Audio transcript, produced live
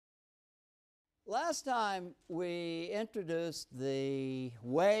Last time we introduced the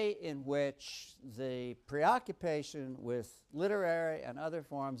way in which the preoccupation with literary and other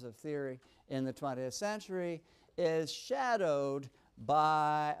forms of theory in the 20th century is shadowed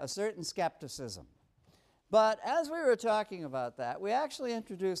by a certain skepticism. But as we were talking about that, we actually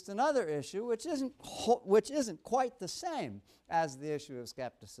introduced another issue which isn't quite the same as the issue of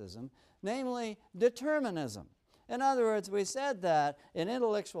skepticism, namely determinism. In other words, we said that in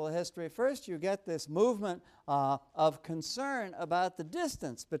intellectual history, first you get this movement of concern about the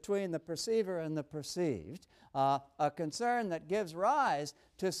distance between the perceiver and the perceived, a concern that gives rise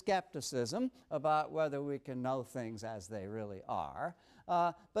to skepticism about whether we can know things as they really are.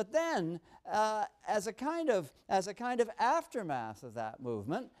 But then, as a kind of aftermath of that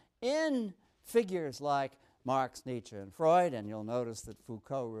movement, in figures like Marx, Nietzsche, and Freud, and you'll notice that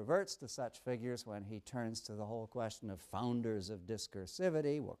Foucault reverts to such figures when he turns to the whole question of founders of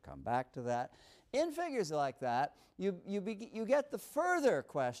discursivity. We'll come back to that. In figures like that, you get the further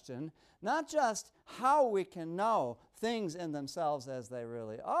question, not just how we can know things in themselves as they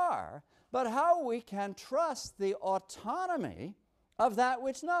really are, but how we can trust the autonomy of that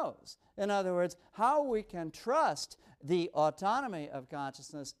which knows. In other words, how we can trust the autonomy of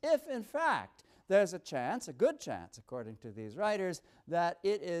consciousness if, in fact, there's a chance, a good chance, according to these writers, that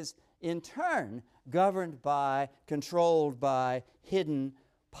it is in turn governed by, controlled by hidden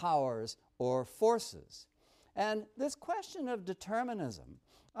powers or forces. And this question of determinism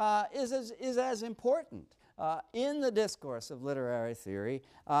is as important in the discourse of literary theory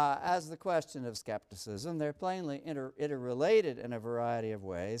as the question of skepticism. They're plainly interrelated in a variety of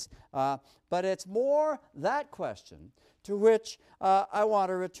ways, but it's more that question to which I want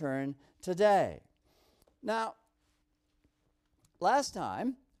to return today. Now, last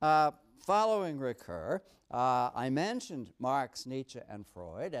time, following Ricoeur, I mentioned Marx, Nietzsche, and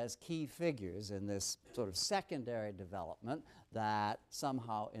Freud as key figures in this sort of secondary development that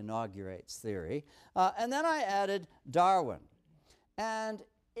somehow inaugurates theory. And then I added Darwin. And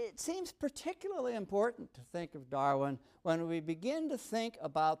it seems particularly important to think of Darwin when we begin to think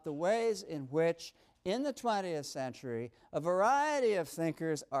about the ways in which, in the 20th century, a variety of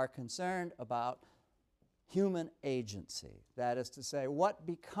thinkers are concerned about human agency. That is to say, what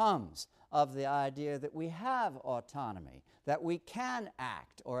becomes of the idea that we have autonomy, that we can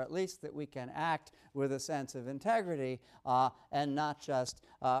act, or at least that we can act with a sense of integrity and not just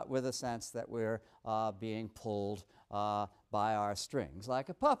with a sense that we're being pulled by our strings like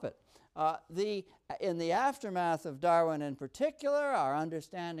a puppet. In the aftermath of Darwin in particular, our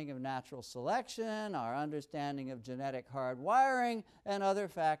understanding of natural selection, our understanding of genetic hardwiring, and other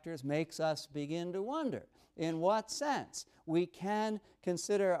factors makes us begin to wonder in what sense we can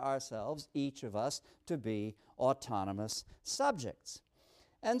consider ourselves, each of us, to be autonomous subjects.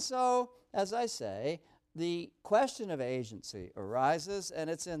 And so, as I say, the question of agency arises, and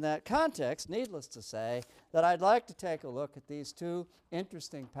it's in that context, needless to say, that I'd like to take a look at these two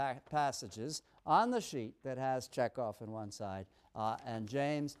interesting passages on the sheet that has Chekhov on one side and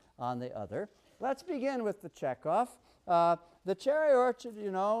James on the other. Let's begin with the Chekhov. The Cherry Orchard,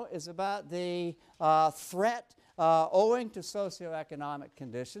 you know, is about the threat owing to socioeconomic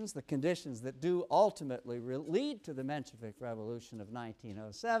conditions, the conditions that do ultimately lead to the Menshevik Revolution of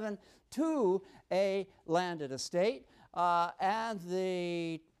 1907, to a landed estate and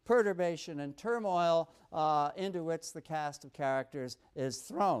the perturbation and turmoil into which the cast of characters is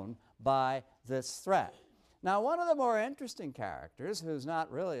thrown by this threat. Now, one of the more interesting characters, who's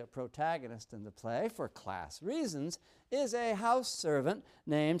not really a protagonist in the play for class reasons, is a house servant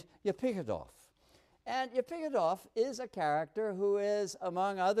named Yepigodov. And Yepigodov is a character who is,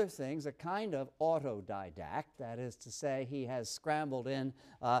 among other things, a kind of autodidact. That is to say, he has scrambled in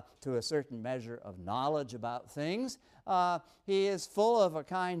to a certain measure of knowledge about things. He is full of a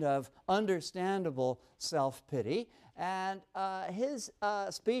kind of understandable self-pity, and his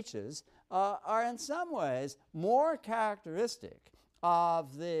speeches are in some ways more characteristic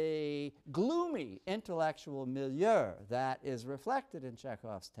of the gloomy intellectual milieu that is reflected in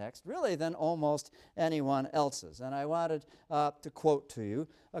Chekhov's text, really, than almost anyone else's. And I wanted to quote to you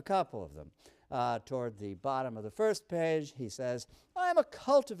a couple of them. Toward the bottom of the first page, he says, "I am a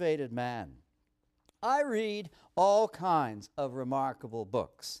cultivated man. I read all kinds of remarkable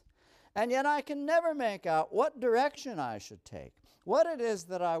books, and yet I can never make out what direction I should take, what it is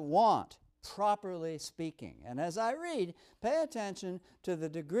that I want, properly speaking." And as I read, pay attention to the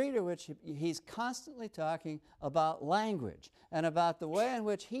degree to which he's constantly talking about language and about the way in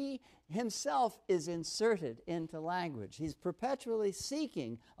which he himself is inserted into language. He's perpetually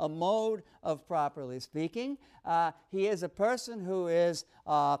seeking a mode of properly speaking. He is a person who is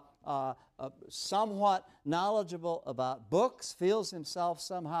somewhat knowledgeable about books, feels himself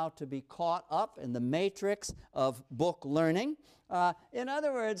somehow to be caught up in the matrix of book learning. In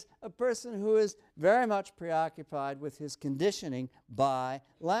other words, a person who is very much preoccupied with his conditioning by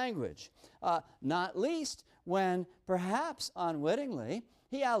language, not least when, perhaps unwittingly,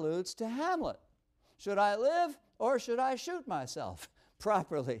 he alludes to Hamlet. Should I live or should I shoot myself?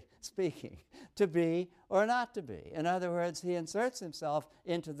 Properly speaking, to be or not to be. In other words, he inserts himself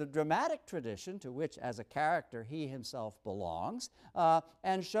into the dramatic tradition to which, as a character, he himself belongs,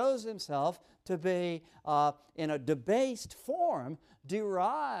 and shows himself to be, in a debased form,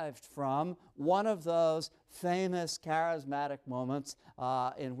 derived from one of those famous charismatic moments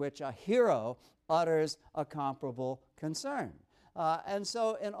in which a hero utters a comparable concern. And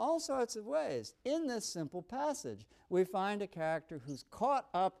so in all sorts of ways, in this simple passage, we find a character who's caught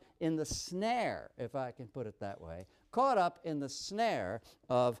up in the snare, if I can put it that way, caught up in the snare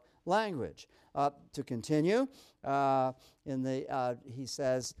of language. To continue, he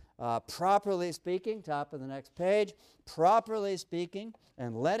says, properly speaking, top of the next page, properly speaking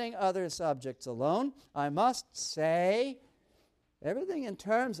and letting other subjects alone, I must say everything in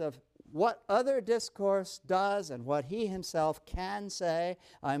terms of what other discourse does and what he himself can say,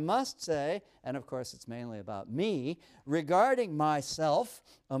 I must say, and of course it's mainly about me, regarding myself,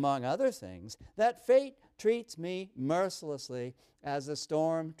 among other things, that fate treats me mercilessly as a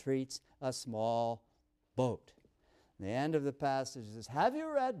storm treats a small boat. The end of the passage is, have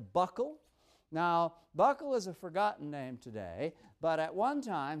you read Buckle? Now, Buckle is a forgotten name today, but at one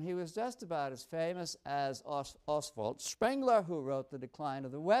time he was just about as famous as Oswald Spengler, who wrote The Decline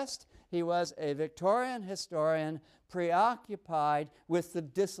of the West. He was a Victorian historian preoccupied with the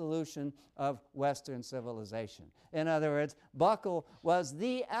dissolution of Western civilization. In other words, Buckle was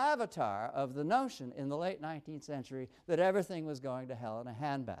the avatar of the notion in the late 19th century that everything was going to hell in a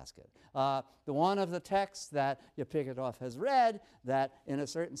handbasket. The one of the texts that Epictetus has read that, in a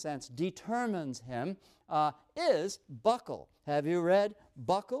certain sense, determines him is Buckle. Have you read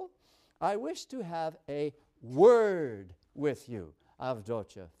Buckle? I wish to have a word with you,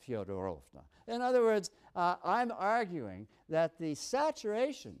 Avdotya Fyodorovna. In other words, I'm arguing that the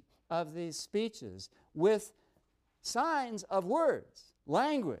saturation of these speeches with signs of words,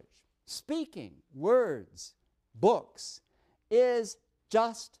 language, speaking, words, books, is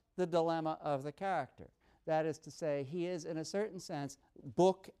just the dilemma of the character. That is to say, he is, in a certain sense,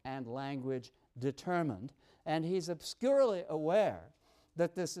 book and language determined, and he's obscurely aware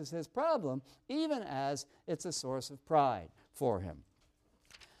that this is his problem, even as it's a source of pride for him.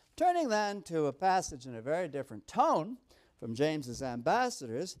 Turning then to a passage in a very different tone from James's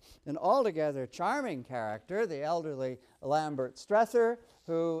Ambassadors, an altogether charming character, the elderly Lambert Strether,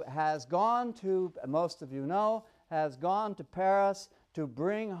 who has gone to, most of you know, has gone to Paris to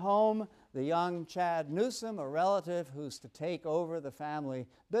bring home the young Chad Newsom, a relative who's to take over the family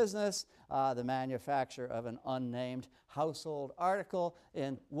business, the manufacture of an unnamed household article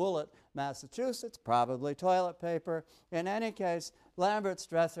in Woollet, Massachusetts, probably toilet paper. In any case, Lambert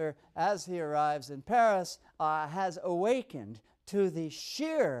Strether, as he arrives in Paris, has awakened to the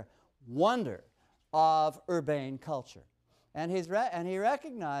sheer wonder of urbane culture. And he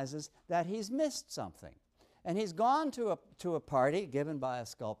recognizes that he's missed something. And he's gone to a party given by a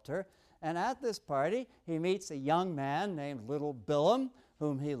sculptor, and at this party he meets a young man named Little Billum,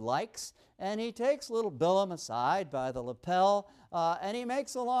 whom he likes, and he takes Little Billum aside by the lapel, and he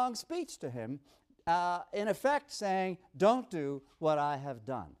makes a long speech to him, in effect saying, don't do what I have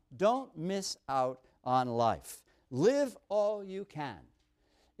done. Don't miss out on life. Live all you can.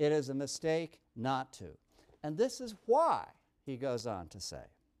 It is a mistake not to. And this is why, he goes on to say,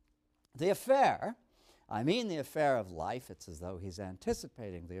 the affair, I mean the affair of life, it's as though he's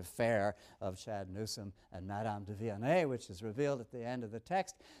anticipating the affair of Chad Newsom and Madame de Villeneuve, which is revealed at the end of the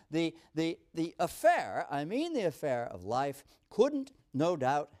text. The affair, I mean the affair of life, couldn't, no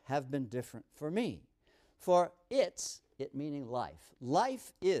doubt, have been different for me. For it meaning life,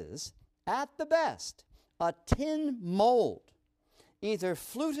 life is, at the best, a tin mold, either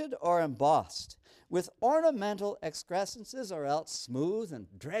fluted or embossed, with ornamental excrescences or else smooth and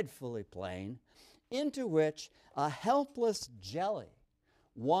dreadfully plain, into which a helpless jelly,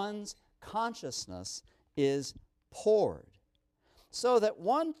 one's consciousness, is poured, so that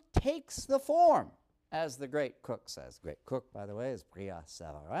one takes the form, as the great cook says. Great cook, by the way, is Brillat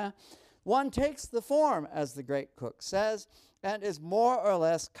Savarin. One takes the form, as the great cook says, and is more or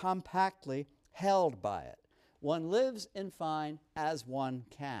less compactly held by it. One lives, in fine, as one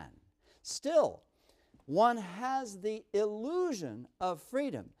can. Still, one has the illusion of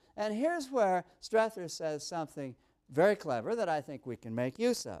freedom. And here's where Strether says something very clever that I think we can make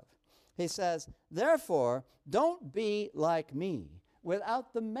use of. He says, therefore, don't be like me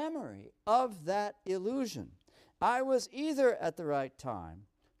without the memory of that illusion. I was either at the right time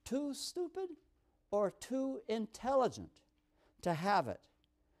too stupid or too intelligent to have it.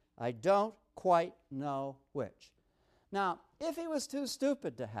 I don't quite know which. Now, if he was too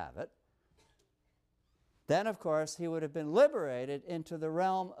stupid to have it, then, of course, he would have been liberated into the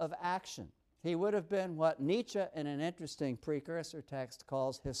realm of action. He would have been what Nietzsche, in an interesting precursor text,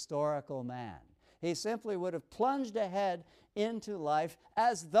 calls historical man. He simply would have plunged ahead into life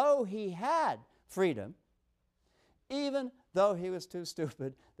as though he had freedom, even though he was too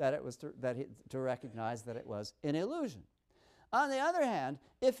stupid to recognize that it was an illusion. On the other hand,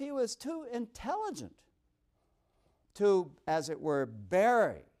 if he was too intelligent to, as it were,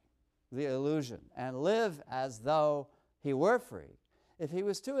 bury the illusion and live as though he were free, if he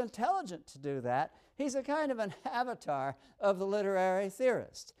was too intelligent to do that, he's a kind of an avatar of the literary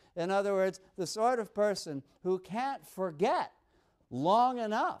theorist. In other words, the sort of person who can't forget long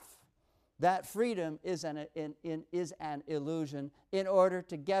enough that freedom is an illusion in order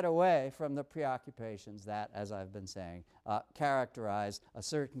to get away from the preoccupations that, as I've been saying, characterize a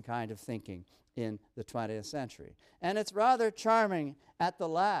certain kind of thinking in the 20th century. And it's rather charming at the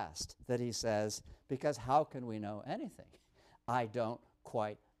last that he says, because how can we know anything? I don't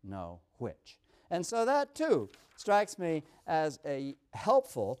quite know which. And so that, too, strikes me as a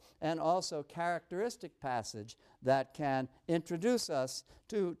helpful and also characteristic passage that can introduce us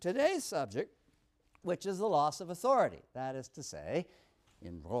to today's subject, which is the loss of authority. That is to say,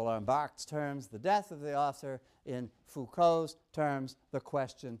 in Roland Barthes' terms, the death of the author; in Foucault's terms, the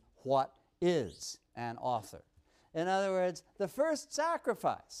question, what is an author? In other words, the first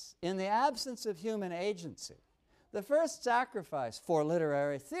sacrifice in the absence of human agency, the first sacrifice for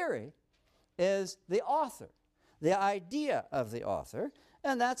literary theory is the author, the idea of the author,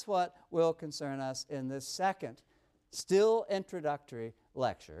 and that's what will concern us in this second, still introductory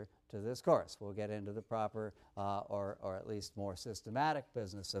lecture to this course. We'll get into the proper or at least more systematic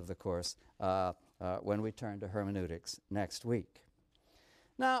business of the course when we turn to hermeneutics next week.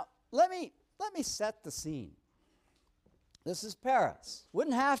 Now, let me set the scene. This is Paris.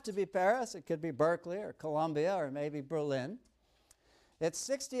 Wouldn't have to be Paris. It could be Berkeley or Columbia or maybe Berlin. It's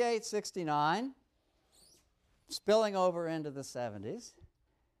 68, 69, spilling over into the 70s.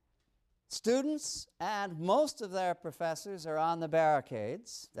 Students and most of their professors are on the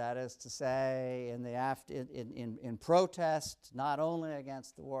barricades, that is to say, in protest not only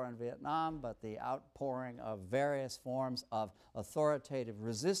against the war in Vietnam, but the outpouring of various forms of authoritative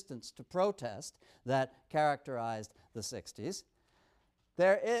resistance to protest that characterized the 60s.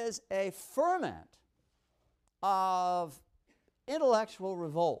 There is a ferment of intellectual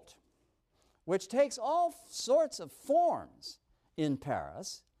revolt, which takes all sorts of forms in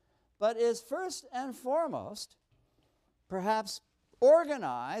Paris, but is first and foremost perhaps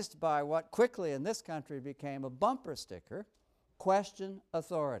organized by what quickly in this country became a bumper sticker: question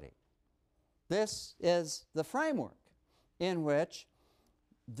authority. This is the framework in which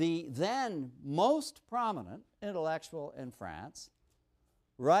the then most prominent intellectual in France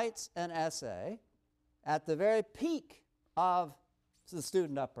writes an essay at the very peak of the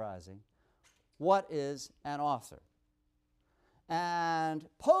student uprising, what is an author? And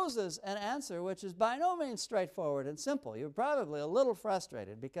poses an answer which is by no means straightforward and simple. You're probably a little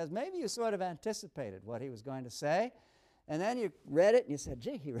frustrated because maybe you sort of anticipated what he was going to say, and then you read it and you said,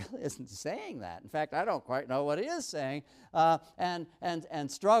 gee, he really isn't saying that. In fact, I don't quite know what he is saying, and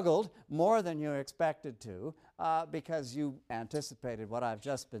struggled more than you expected to because you anticipated what I've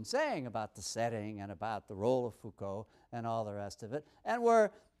just been saying about the setting and about the role of Foucault and all the rest of it, and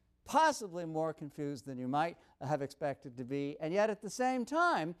were possibly more confused than you might have expected to be. And yet at the same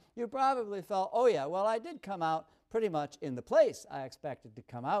time, you probably felt, oh yeah, well, I did come out pretty much in the place I expected to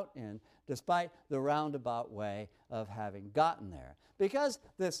come out in, despite the roundabout way of having gotten there. Because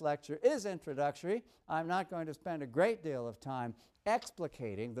this lecture is introductory, I'm not going to spend a great deal of time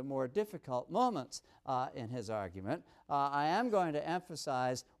explicating the more difficult moments in his argument. I am going to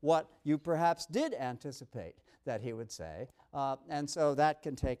emphasize what you perhaps did anticipate that he would say, and so that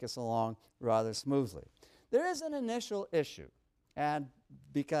can take us along rather smoothly. There is an initial issue, and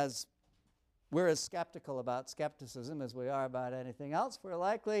because we're as skeptical about skepticism as we are about anything else, we're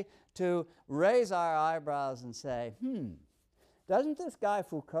likely to raise our eyebrows and say, doesn't this guy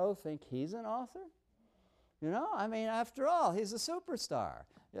Foucault think he's an author? You know, I mean, after all, he's a superstar.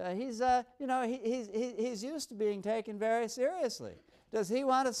 He's used to being taken very seriously. Does he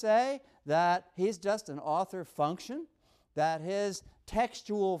want to say that he's just an author function that his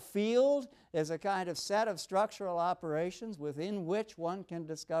textual field is a kind of set of structural operations within which one can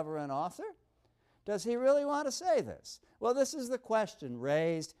discover an author? Does he really want to say this? Well, this is the question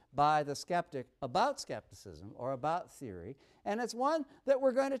raised by the skeptic about skepticism or about theory, and it's one that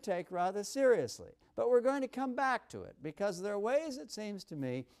we're going to take rather seriously. But we're going to come back to it because there are ways, it seems to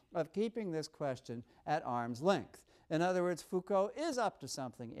me, of keeping this question at arm's length. In other words, Foucault is up to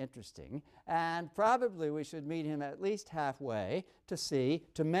something interesting, and probably we should meet him at least halfway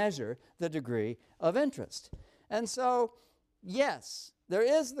to measure the degree of interest. And so, yes, there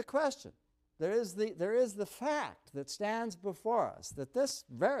is the question. There is the fact that stands before us that this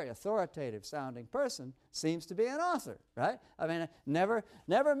very authoritative sounding person seems to be an author, right? I mean, never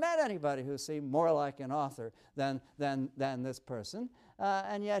met anybody who seemed more like an author than this person,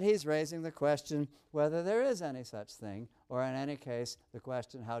 and yet he's raising the question whether there is any such thing, or in any case, the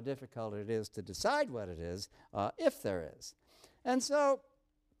question how difficult it is to decide what it is, if there is. And so,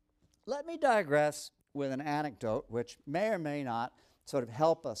 let me digress with an anecdote which may or may not sort of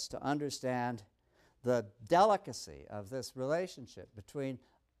help us to understand the delicacy of this relationship between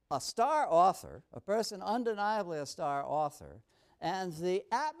a star author, a person undeniably a star author, and the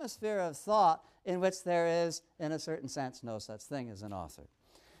atmosphere of thought in which there is, in a certain sense, no such thing as an author.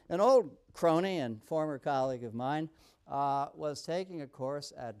 An old crony and former colleague of mine was taking a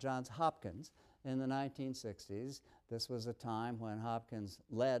course at Johns Hopkins in the 1960s. This was a time when Hopkins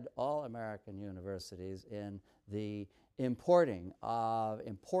led all American universities in the importing of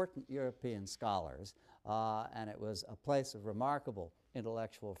important European scholars, and it was a place of remarkable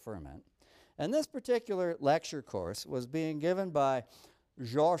intellectual ferment. And this particular lecture course was being given by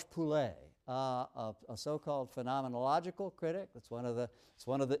Georges Poulet, a so-called phenomenological critic. It's one of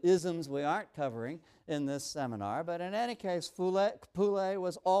the isms we aren't covering in this seminar, but in any case, Poulet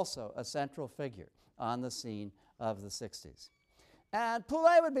was also a central figure on the scene of the 60s. And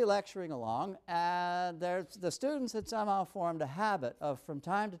Poulet would be lecturing along, and the students had somehow formed a habit of, from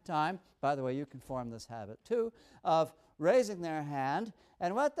time to time, by the way, you can form this habit too, of raising their hand,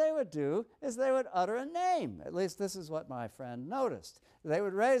 and what they would do is they would utter a name. At least this is what my friend noticed. They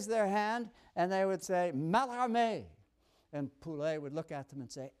would raise their hand, and they would say, Mallarmé. And Poulet would look at them and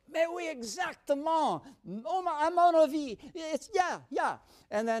say, Mais oui, exactement, à mon avis, it's, yeah.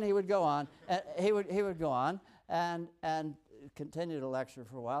 And then he would go on, and he would go on, and continue to lecture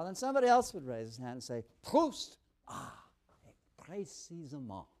for a while, and somebody else would raise his hand and say, Proust.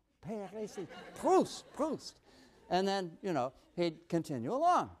 Précisément. Proust. And then, he'd continue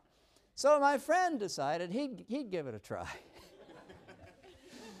along. So my friend decided he'd give it a try.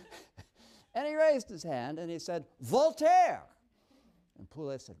 And he raised his hand and he said, Voltaire. And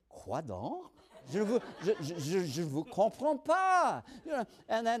Poulet said, Quoi donc? Je ne vous comprends pas.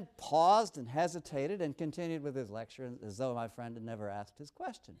 And then paused and hesitated and continued with his lecture as though my friend had never asked his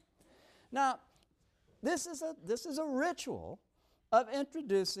question. Now, this is a ritual of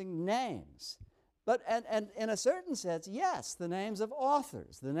introducing names. But and in a certain sense, yes, the names of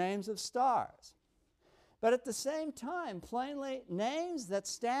authors, the names of stars. But at the same time, plainly, names that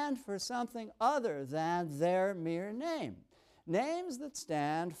stand for something other than their mere name. Names that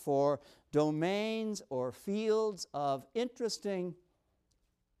stand for domains or fields of interesting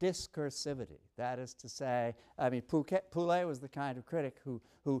discursivity. That is to say, Poulet was the kind of critic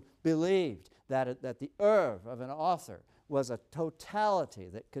who believed that the oeuvre of an author was a totality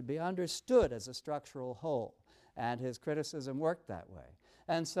that could be understood as a structural whole, and his criticism worked that way.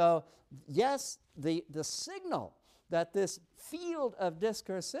 And so, yes, the signal that this field of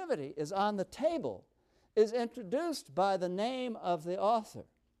discursivity is on the table is introduced by the name of the author,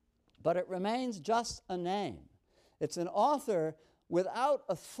 but it remains just a name. It's an author without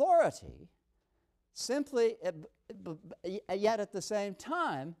authority, simply, yet at the same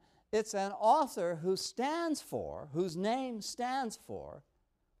time, it's an author whose name stands for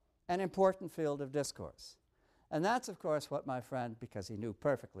an important field of discourse. And that's, of course, what my friend, because he knew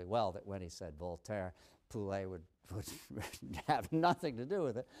perfectly well that when he said Voltaire, Poulet would have nothing to do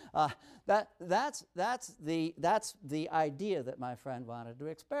with it. That's the idea that my friend wanted to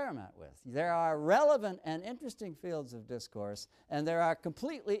experiment with. There are relevant and interesting fields of discourse, and there are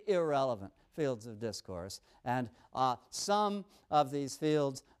completely irrelevant fields of discourse, and some of these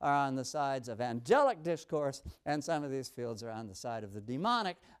fields are on the sides of angelic discourse, and some of these fields are on the side of the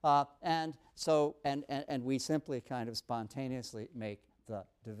demonic, and we simply kind of spontaneously make the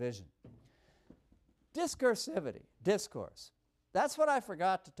division. Discursivity, discourse. That's what I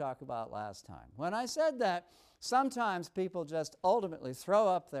forgot to talk about last time. When I said that, sometimes people just ultimately throw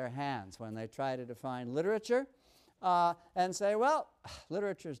up their hands when they try to define literature, and say, well,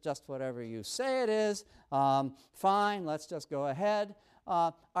 literature is just whatever you say it is, fine, let's just go ahead,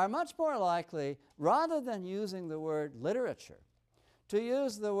 are much more likely, rather than using the word literature, to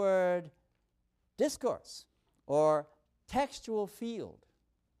use the word discourse or textual field,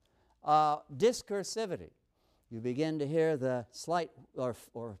 discursivity. You begin to hear the slight, or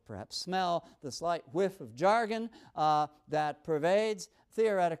perhaps smell, the slight whiff of jargon that pervades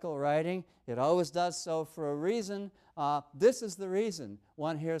theoretical writing. It always does so for a reason. This is the reason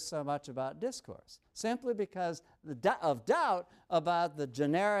one hears so much about discourse, simply because of doubt about the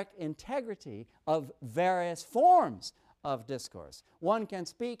generic integrity of various forms of discourse. One can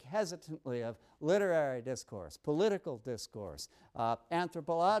speak hesitantly of literary discourse, political discourse,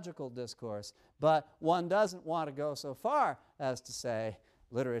 anthropological discourse, but one doesn't want to go so far as to say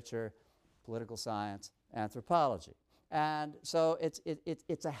literature, political science, anthropology. And so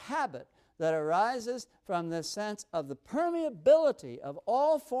it's a habit that arises from this sense of the permeability of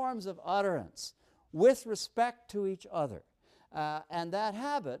all forms of utterance with respect to each other. And that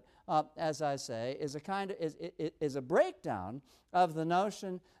habit, as I say, is a breakdown of the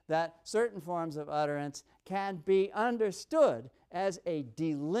notion that certain forms of utterance can be understood as a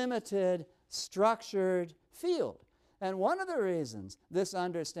delimited, structured field. And one of the reasons this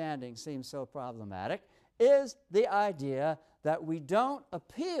understanding seems so problematic is the idea that we don't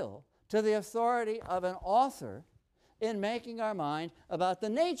appeal to the authority of an author in making our mind about the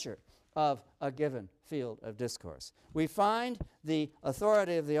nature of a given field of discourse. We find the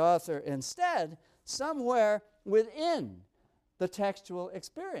authority of the author instead somewhere within the textual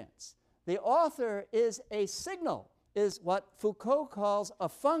experience. The author is a signal, is what Foucault calls a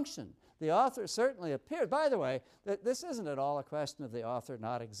function. The author certainly appears. By the way, this isn't at all a question of the author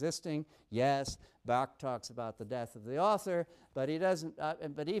not existing. Yes, Bach talks about the death of the author, but he doesn't.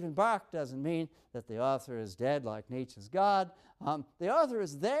 But even Bach doesn't mean that the author is dead like Nietzsche's God. The author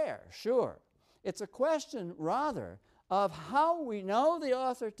is there, sure. It's a question rather of how we know the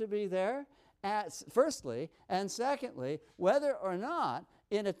author to be there, firstly, and secondly, whether or not,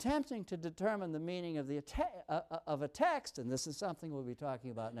 in attempting to determine the meaning of a text, and this is something we'll be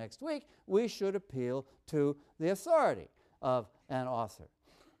talking about next week, we should appeal to the authority of an author.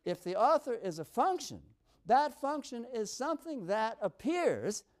 If the author is a function, that function is something that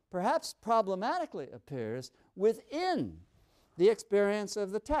appears, perhaps problematically appears, within the experience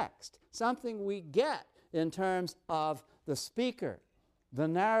of the text, something we get in terms of the speaker, the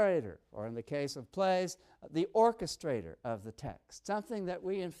narrator, or in the case of plays, the orchestrator of the text, something that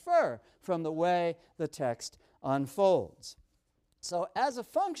we infer from the way the text unfolds. So as a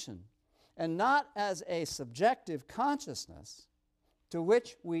function, and not as a subjective consciousness to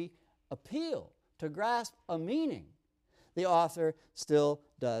which we appeal to grasp a meaning, the author still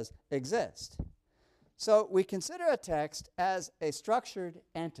does exist. So we consider a text as a structured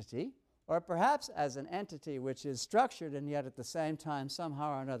entity, or perhaps as an entity which is structured and yet at the same time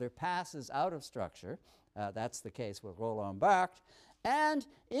somehow or another passes out of structure. That's the case with Roland Barthes. And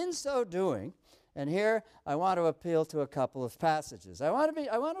in so doing, and here I want to appeal to a couple of passages. I want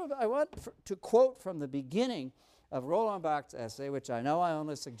to quote from the beginning of Roland Barthes' essay, which I know I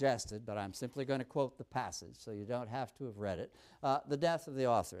only suggested, but I'm simply going to quote the passage, so you don't have to have read it. The Death of the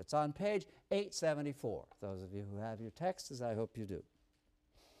Author. It's on page 874. Those of you who have your texts, as I hope you do.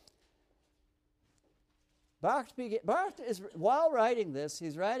 Barthes is, while writing this,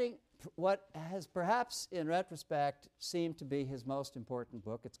 he's writing what has perhaps, in retrospect, seemed to be his most important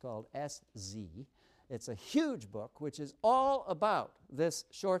book. It's called S.Z. It's a huge book, which is all about this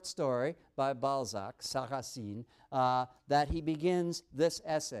short story by Balzac, Sarrasine, that he begins this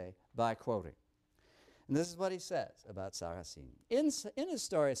essay by quoting. And this is what he says about Sarrasine. In his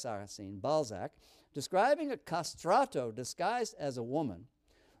story, Sarrasine, Balzac, describing a castrato disguised as a woman,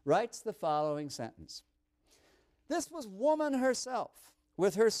 writes the following sentence. This was woman herself,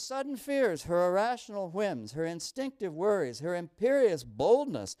 with her sudden fears, her irrational whims, her instinctive worries, her imperious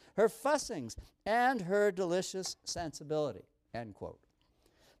boldness, her fussings, and her delicious sensibility, end quote.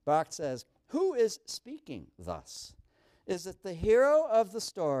 Barthes says, who is speaking thus? Is it the hero of the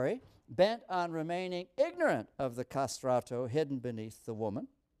story, bent on remaining ignorant of the castrato hidden beneath the woman?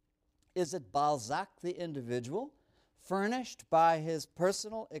 Is it Balzac the individual, furnished by his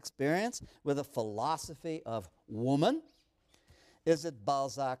personal experience with a philosophy of woman? Is it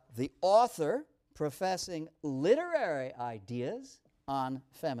Balzac the author, professing literary ideas on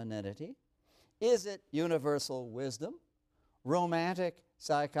femininity? Is it universal wisdom, romantic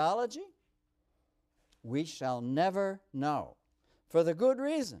psychology? We shall never know, for the good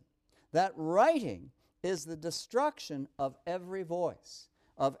reason that writing is the destruction of every voice,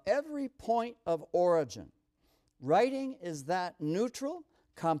 of every point of origin. Writing is that neutral,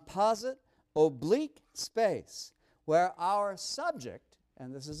 composite, oblique space where our subject,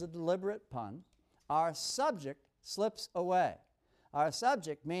 and this is a deliberate pun, our subject slips away. Our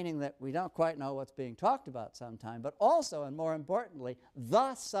subject, meaning that we don't quite know what's being talked about sometime, but also, and more importantly,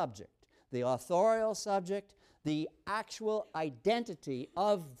 the subject, the authorial subject, the actual identity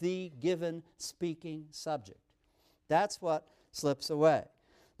of the given speaking subject. That's what slips away.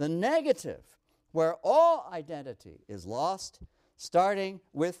 The negative, where all identity is lost, starting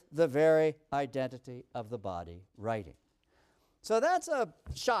with the very identity of the body writing. So that's a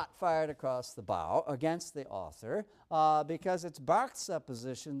shot fired across the bow against the author, because it's Barth's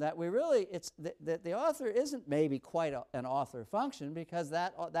supposition that the author isn't maybe quite an author function, because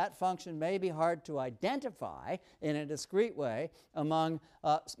that function may be hard to identify in a discrete way among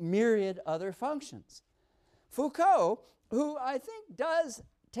myriad other functions. Foucault, who I think does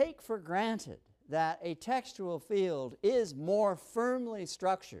take for granted that a textual field is more firmly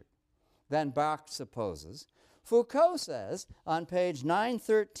structured than Barth supposes, Foucault says on page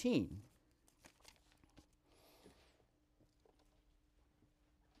 913,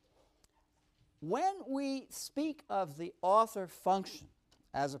 when we speak of the author function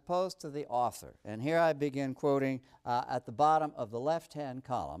as opposed to the author, and here I begin quoting at the bottom of the left-hand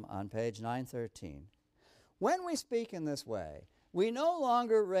column on page 913, when we speak in this way, we no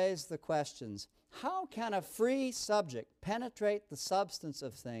longer raise the questions, how can a free subject penetrate the substance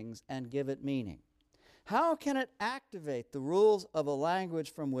of things and give it meaning? How can it activate the rules of a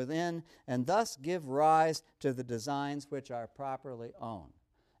language from within and thus give rise to the designs which are properly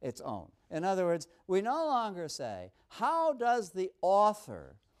its own? In other words, we no longer say, how does the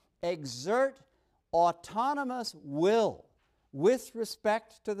author exert autonomous will with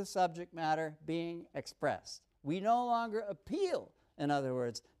respect to the subject matter being expressed? We no longer appeal, in other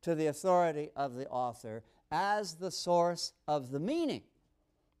words, to the authority of the author as the source of the meaning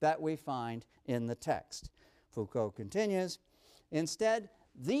that we find in the text. Foucault continues, instead,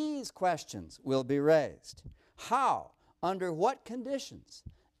 these questions will be raised. How, under what conditions,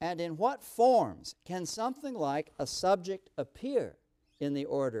 and in what forms can something like a subject appear in the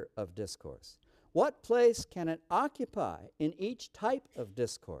order of discourse? What place can it occupy in each type of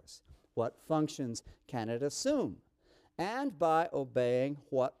discourse? What functions can it assume? And by obeying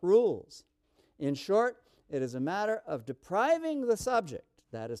what rules? In short, it is a matter of depriving the subject,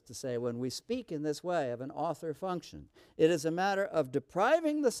 that is to say, when we speak in this way of an author function, it is a matter of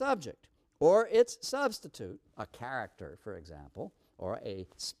depriving the subject or its substitute, a character, for example, or a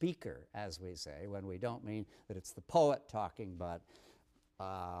speaker, as we say, when we don't mean that it's the poet talking, but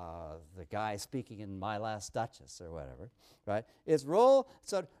the guy speaking in My Last Duchess or whatever, right? Its role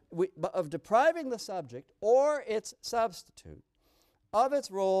of depriving the subject or its substitute of its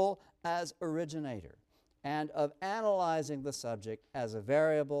role as originator and of analyzing the subject as a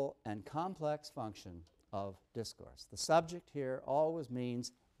variable and complex function of discourse. The subject here always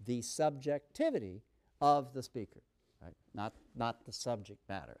means the subjectivity of the speaker, right? Not the subject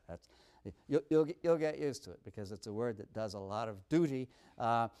matter. That's, you'll get used to it because it's a word that does a lot of duty,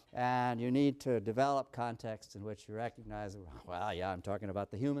 and you need to develop contexts in which you recognize, well, yeah, I'm talking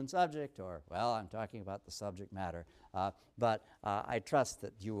about the human subject, or, well, I'm talking about the subject matter. But I trust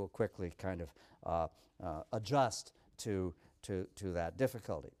that you will quickly kind of adjust to that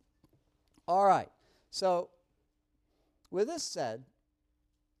difficulty. All right, so with this said,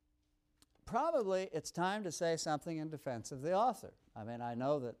 probably it's time to say something in defense of the author. I mean, I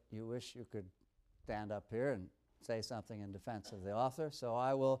know that you wish you could stand up here and say something in defense of the author, so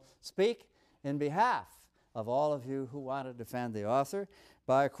I will speak in behalf of all of you who want to defend the author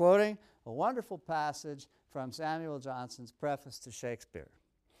by quoting a wonderful passage from Samuel Johnson's preface to Shakespeare,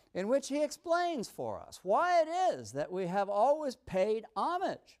 in which he explains for us why it is that we have always paid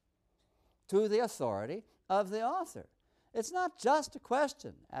homage to the authority of the author. It's not just a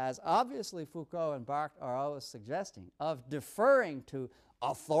question, as obviously Foucault and Barth are always suggesting, of deferring to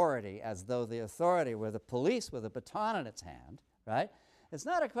authority as though the authority were the police with a baton in its hand, right? It's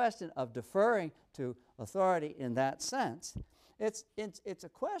not a question of deferring to authority in that sense. It's a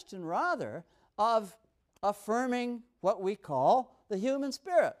question, rather, of affirming what we call the human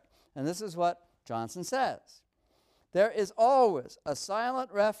spirit. And this is what Johnson says. There is always a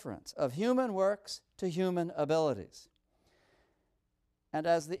silent reference of human works to human abilities. And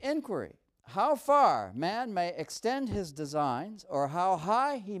as the inquiry, how far man may extend his designs, or how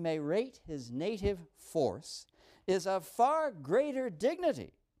high he may rate his native force, is of far greater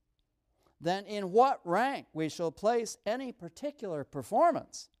dignity than in what rank we shall place any particular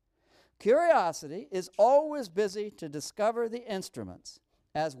performance. Curiosity is always busy to discover the instruments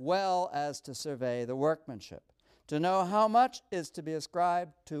as well as to survey the workmanship. to know how much is to be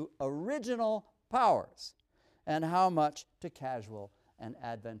ascribed to original powers and how much to casual and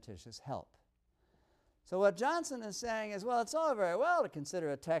adventitious help. So what Johnson is saying is, well, it's all very well to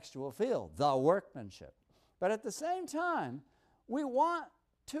consider a textual field, the workmanship. But at the same time, we want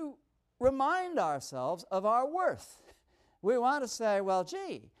to remind ourselves of our worth. We want to say, well,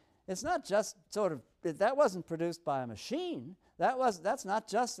 gee, it's not just sort of, that wasn't produced by a machine. That's not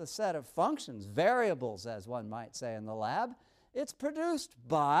just a set of functions, variables, as one might say in the lab. It's produced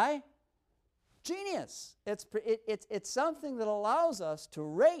by genius. It's something that allows us to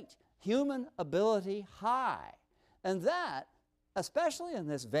rate human ability high. And that, especially in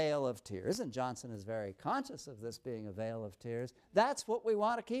this vale of tears, and Johnson is very conscious of this being a vale of tears, that's what we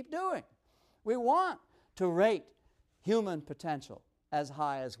want to keep doing. We want to rate human potential as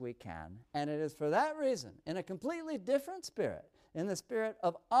high as we can. And it is for that reason, in a completely different spirit, in the spirit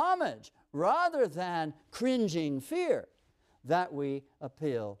of homage rather than cringing fear, that we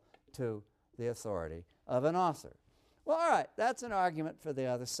appeal to the authority of an author. Well, all right, that's an argument for the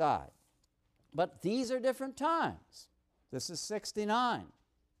other side. But these are different times. This is 69.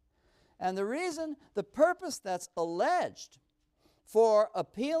 And the reason, the purpose that's alleged for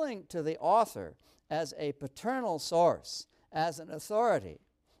appealing to the author as a paternal source, as an authority,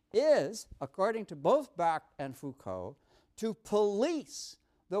 is, according to both Barthes and Foucault, to police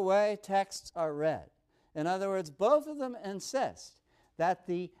the way texts are read. In other words, both of them insist that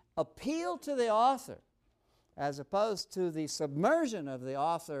the appeal to the author, as opposed to the submersion of the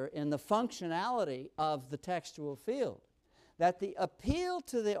author in the functionality of the textual field, that the appeal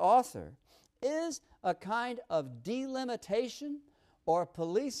to the author is a kind of delimitation or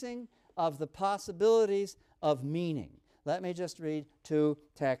policing of the possibilities of meaning. Let me just read two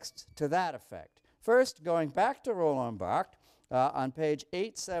texts to that effect. First, going back to Roland Barthes, on page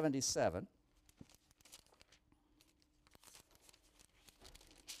 877,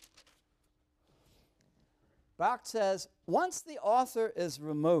 Barthes says, once the author is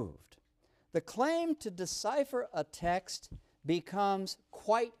removed, the claim to decipher a text becomes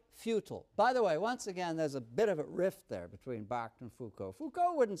quite futile. By the way, once again, there's a bit of a rift there between Barthes and Foucault.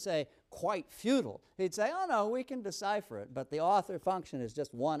 Foucault wouldn't say quite futile. He'd say, oh no, we can decipher it, but the author function is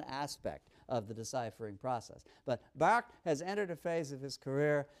just one aspect of the deciphering process. But Barthes has entered a phase of his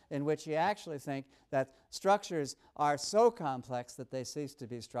career in which he actually thinks that structures are so complex that they cease to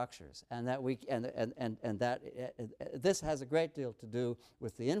be structures, and that this has a great deal to do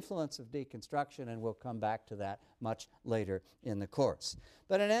with the influence of deconstruction, and we'll come back to that much later in the course.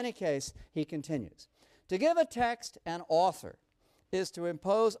 But in any case, he continues, to give a text an author is to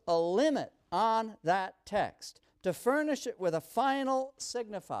impose a limit on that text, to furnish it with a final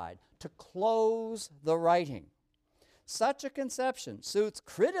signified, to close the writing. Such a conception suits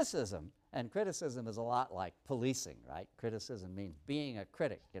criticism, and criticism is a lot like policing, right? Criticism means being a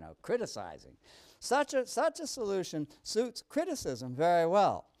critic, criticizing. Such a solution suits criticism very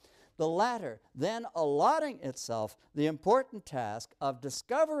well. The latter then allotting itself the important task of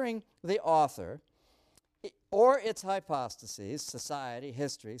discovering the author or its hypostases, society,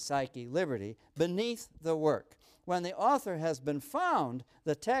 history, psyche, liberty, beneath the work. When the author has been found,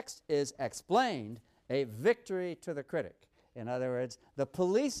 the text is explained, a victory to the critic. In other words, the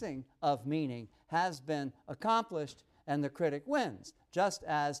policing of meaning has been accomplished and the critic wins, just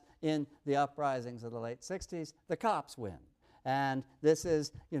as in the uprisings of the late 60s, the cops win. And this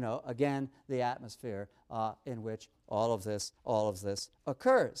is, again, the atmosphere in which all of this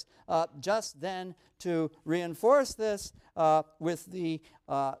occurs. Just then, to reinforce this with the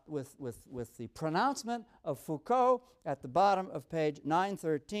pronouncement of Foucault at the bottom of page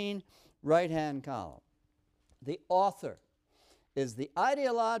 913, right-hand column. The author is the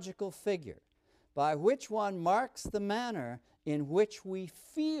ideological figure by which one marks the manner in which we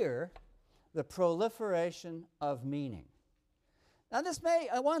fear the proliferation of meaning. Now this may,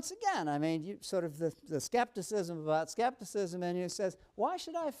 once again, you sort of the skepticism about skepticism in you says, why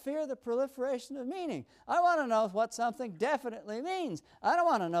should I fear the proliferation of meaning? I want to know what something definitely means. I don't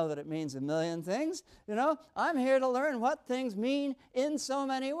want to know that it means a million things. I'm here to learn what things mean in so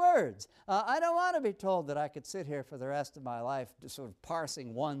many words. I don't want to be told that I could sit here for the rest of my life just sort of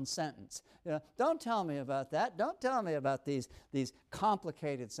parsing one sentence. Don't tell me about that. Don't tell me about these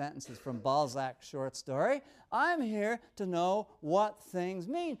complicated sentences from Balzac's short story. I'm here to know what things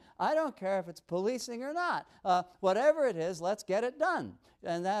mean. I don't care if it's policing or not. Whatever it is, let's get it done.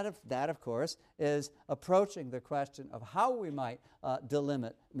 And that, of course, is approaching the question of how we might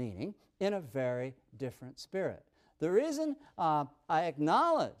delimit meaning in a very different spirit. The reason I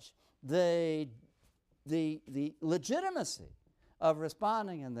acknowledge the legitimacy of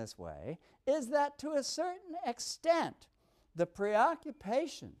responding in this way is that to a certain extent, the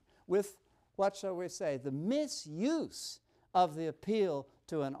preoccupation with, what shall we say, the misuse of the appeal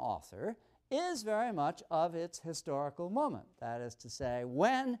to an author is very much of its historical moment. That is to say,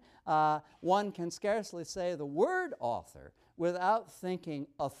 when one can scarcely say the word author without thinking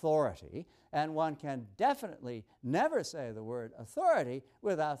authority, and one can definitely never say the word authority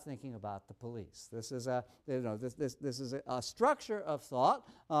without thinking about the police. This is a, this is a structure of thought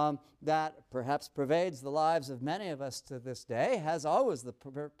that perhaps pervades the lives of many of us to this day, has always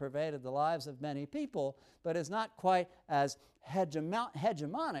pervaded the lives of many people, but is not quite as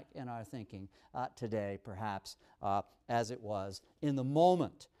hegemonic in our thinking today, perhaps, as it was in the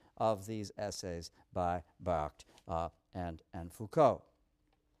moment of these essays by Barthes and Foucault.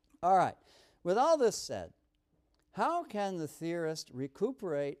 All right. With all this said, how can the theorist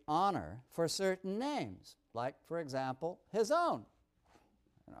recuperate honor for certain names, like, for example, his own?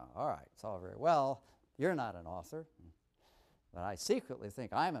 All right, it's all very well. You're not an author, but I secretly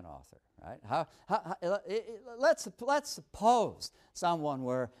think I'm an author, right? Let's suppose someone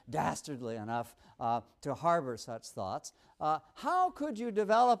were dastardly enough to harbor such thoughts. How could you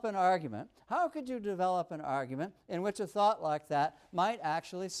develop an argument? How could you develop an argument in which a thought like that might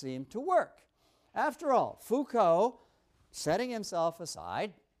actually seem to work? After all, Foucault, setting himself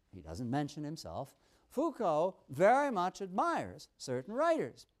aside, he doesn't mention himself, Foucault very much admires certain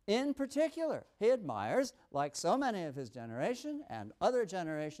writers. In particular, he admires, like so many of his generation and other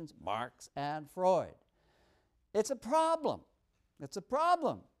generations, Marx and Freud. It's a problem. It's a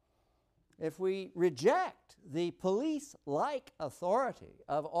problem. If we reject the police-like authority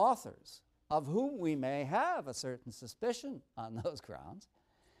of authors, of whom we may have a certain suspicion on those grounds,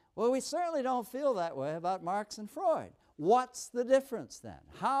 well, we certainly don't feel that way about Marx and Freud. What's the difference then?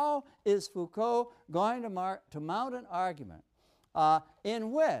 How is Foucault going to mount an argument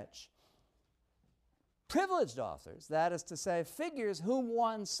in which privileged authors, that is to say, figures whom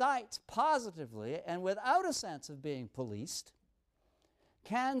one cites positively and without a sense of being policed,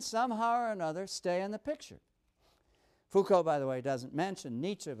 can somehow or another stay in the picture? Foucault, by the way, doesn't mention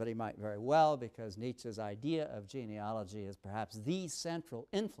Nietzsche, but he might very well, because Nietzsche's idea of genealogy is perhaps the central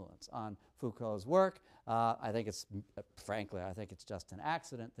influence on Foucault's work. I think it's, frankly, I think it's just an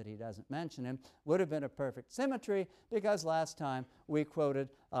accident that he doesn't mention him. Would have been a perfect symmetry, because last time we quoted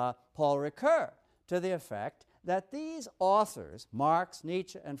Paul Ricoeur to the effect that these authors, Marx,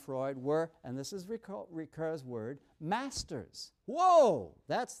 Nietzsche, and Freud, were, and this is Ricoeur's word, masters. Whoa,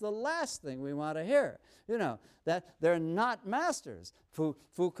 that's the last thing we want to hear. You know, that they're not masters.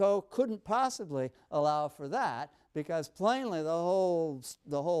 Foucault couldn't possibly allow for that, because plainly the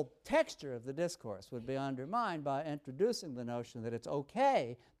whole texture of the discourse would be undermined by introducing the notion that it's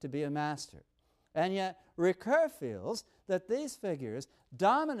okay to be a master. And yet Ricoeur feels that these figures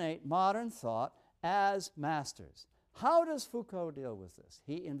dominate modern thought as masters. How does Foucault deal with this?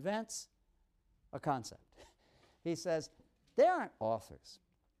 He invents a concept. He says, they aren't authors.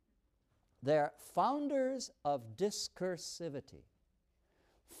 They're founders of discursivity.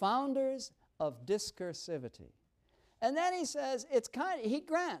 Founders of discursivity. And then he says, he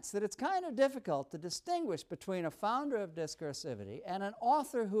grants that it's kind of difficult to distinguish between a founder of discursivity and an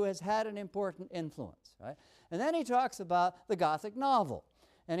author who has had an important influence, right? And then he talks about the Gothic novel.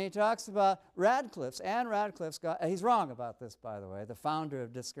 And he talks about Anne Radcliffe's, he's wrong about this, by the way. The founder of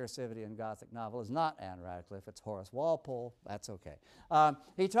discursivity in Gothic novel is not Anne Radcliffe, it's Horace Walpole. That's okay.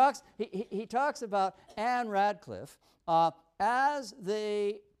 He talks about Anne Radcliffe as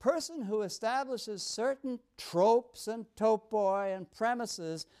the person who establishes certain tropes and topoi and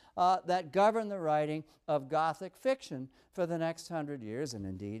premises that govern the writing of Gothic fiction for the next 100 years, and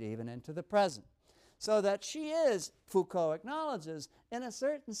indeed even into the present. So that she is, Foucault acknowledges, in a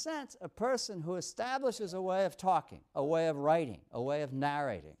certain sense, a person who establishes a way of talking, a way of writing, a way of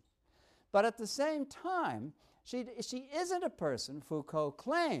narrating. But at the same time, she isn't a person, Foucault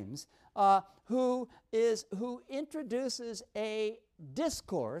claims, who introduces a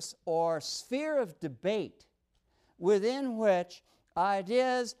discourse or sphere of debate within which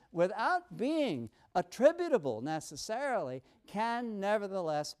ideas, without being attributable necessarily, can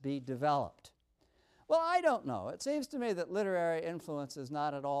nevertheless be developed. Well, I don't know. It seems to me that literary influence is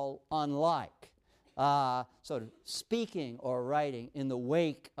not at all unlike sort of speaking or writing in the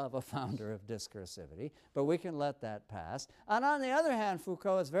wake of a founder of discursivity, but we can let that pass. And on the other hand,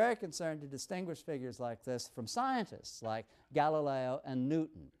 Foucault is very concerned to distinguish figures like this from scientists like Galileo and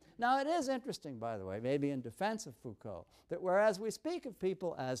Newton. Now, it is interesting, by the way, maybe in defense of Foucault, that whereas we speak of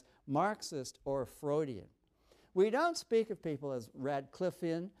people as Marxist or Freudian, we don't speak of people as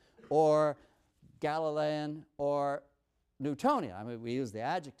Radcliffean or Galilean or Newtonian. I mean, we use the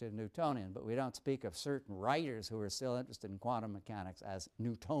adjective Newtonian, but we don't speak of certain writers who are still interested in quantum mechanics as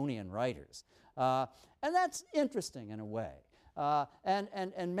Newtonian writers. And that's interesting in a way,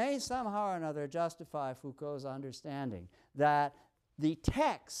 and may somehow or another justify Foucault's understanding that the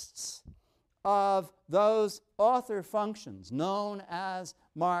texts of those author functions known as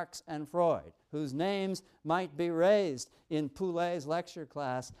Marx and Freud, whose names might be raised in Poulet's lecture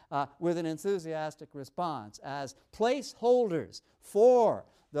class with an enthusiastic response as placeholders for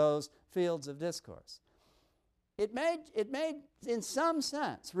those fields of discourse. It may, in some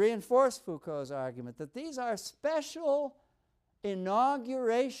sense, reinforce Foucault's argument that these are special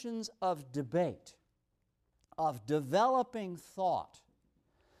inaugurations of debate, of developing thought,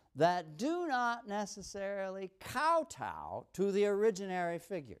 that do not necessarily kowtow to the originary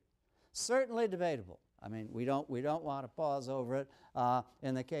figure. Certainly debatable. I mean, we don't want to pause over it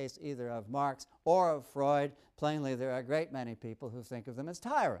in the case either of Marx or of Freud. Plainly, there are a great many people who think of them as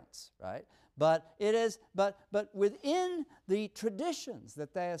tyrants, right? But within the traditions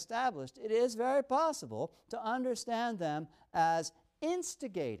that they established, it is very possible to understand them as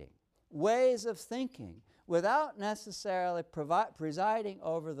instigating ways of thinking without necessarily presiding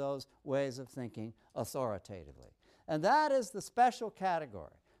over those ways of thinking authoritatively. And that is the special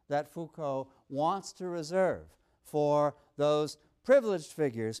category that Foucault wants to reserve for those privileged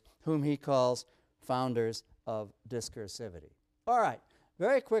figures whom he calls founders of discursivity. All right,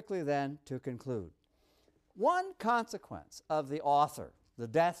 very quickly then to conclude. One consequence of the author, the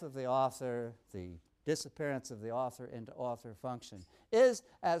death of the author, the disappearance of the author into author function, is,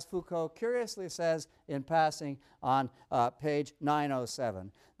 as Foucault curiously says in passing on page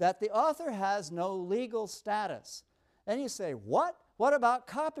 907, that the author has no legal status. And you say, what? What about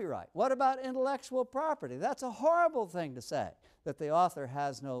copyright? What about intellectual property? That's a horrible thing to say, that the author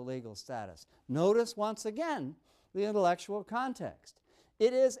has no legal status. Notice once again the intellectual context.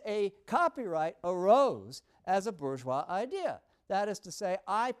 It is a copyright arose as a bourgeois idea. That is to say,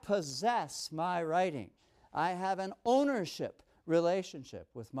 I possess my writing. I have an ownership relationship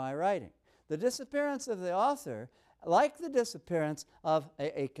with my writing. The disappearance of the author, like the disappearance of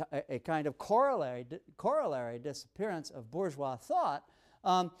a kind of corollary disappearance of bourgeois thought,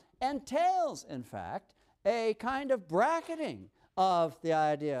 entails, in fact, a kind of bracketing of the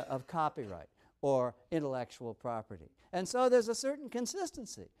idea of copyright or intellectual property. And so there's a certain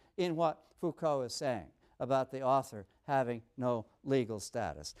consistency in what Foucault is saying about the author having no legal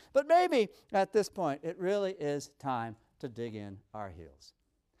status. But maybe at this point it really is time to dig in our heels.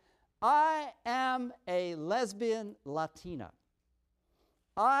 I am a lesbian Latina.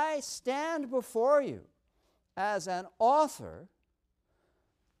 I stand before you as an author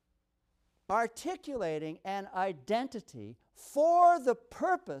articulating an identity for the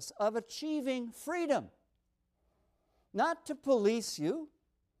purpose of achieving freedom. Not to police you,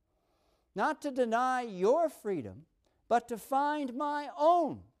 not to deny your freedom, but to find my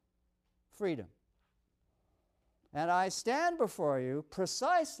own freedom. And I stand before you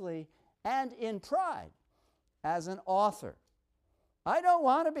precisely and in pride as an author. I don't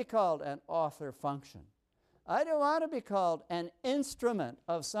want to be called an author function. I don't want to be called an instrument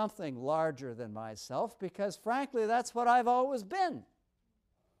of something larger than myself, because frankly that's what I've always been.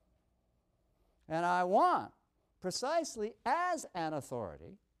 And I want, precisely as an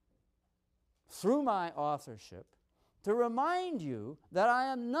authority, through my authorship, to remind you that I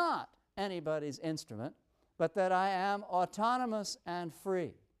am not anybody's instrument, but that I am autonomous and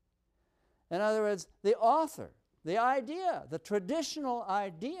free. In other words, the author, the idea, the traditional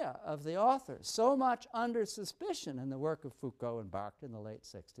idea of the author, so much under suspicion in the work of Foucault and Barthes in the late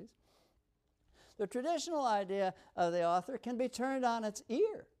 60s, the traditional idea of the author can be turned on its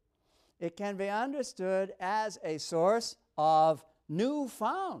ear. It can be understood as a source of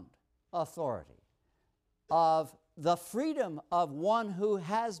newfound authority, of the freedom of one who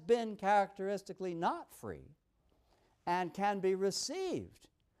has been characteristically not free, and can be received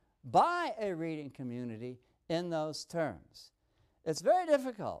by a reading community in those terms. It's very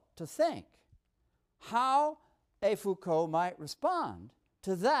difficult to think how a Foucault might respond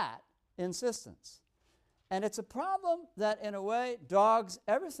to that insistence. And it's a problem that, in a way, dogs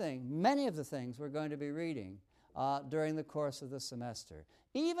everything, many of the things we're going to be reading during the course of the semester.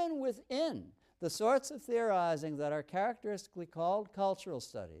 Even within the sorts of theorizing that are characteristically called cultural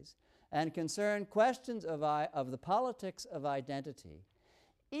studies and concern questions of the politics of identity,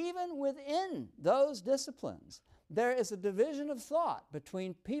 even within those disciplines, there is a division of thought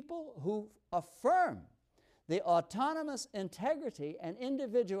between people who affirm the autonomous integrity and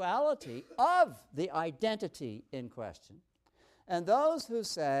individuality of the identity in question, and those who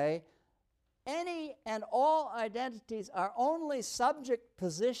say any and all identities are only subject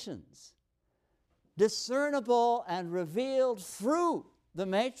positions discernible and revealed through the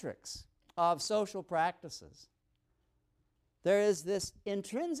matrix of social practices. There is this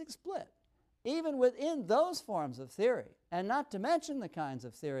intrinsic split, even within those forms of theory, and not to mention the kinds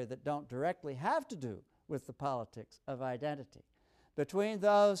of theory that don't directly have to do with the politics of identity, between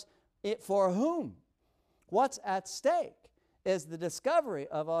those for whom what's at stake is the discovery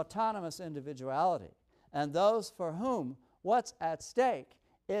of autonomous individuality, and those for whom what's at stake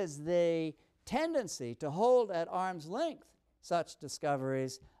is the tendency to hold at arm's length such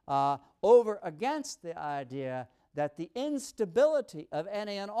discoveries over against the idea that the instability of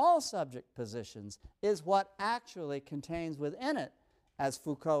any and all subject positions is what actually contains within it, as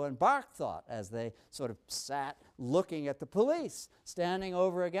Foucault and Barthes thought as they sort of sat looking at the police standing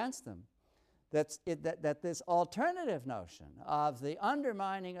over against them, that this alternative notion of the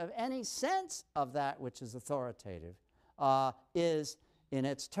undermining of any sense of that which is authoritative is, in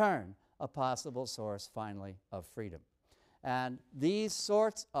its turn, a possible source, finally, of freedom. And these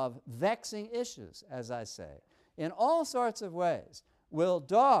sorts of vexing issues, as I say, in all sorts of ways, will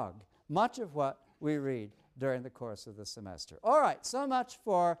dog much of what we read during the course of the semester. All right, so much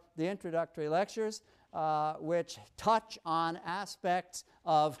for the introductory lectures, which touch on aspects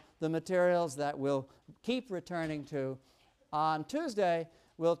of the materials that we'll keep returning to. On Tuesday,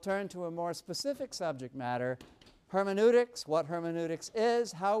 we'll turn to a more specific subject matter: hermeneutics, what hermeneutics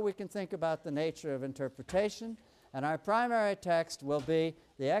is, how we can think about the nature of interpretation. And our primary text will be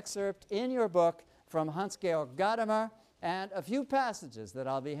the excerpt in your book from Hans-Georg Gadamer and a few passages that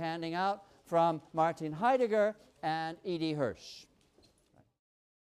I'll be handing out from Martin Heidegger and E.D. Hirsch.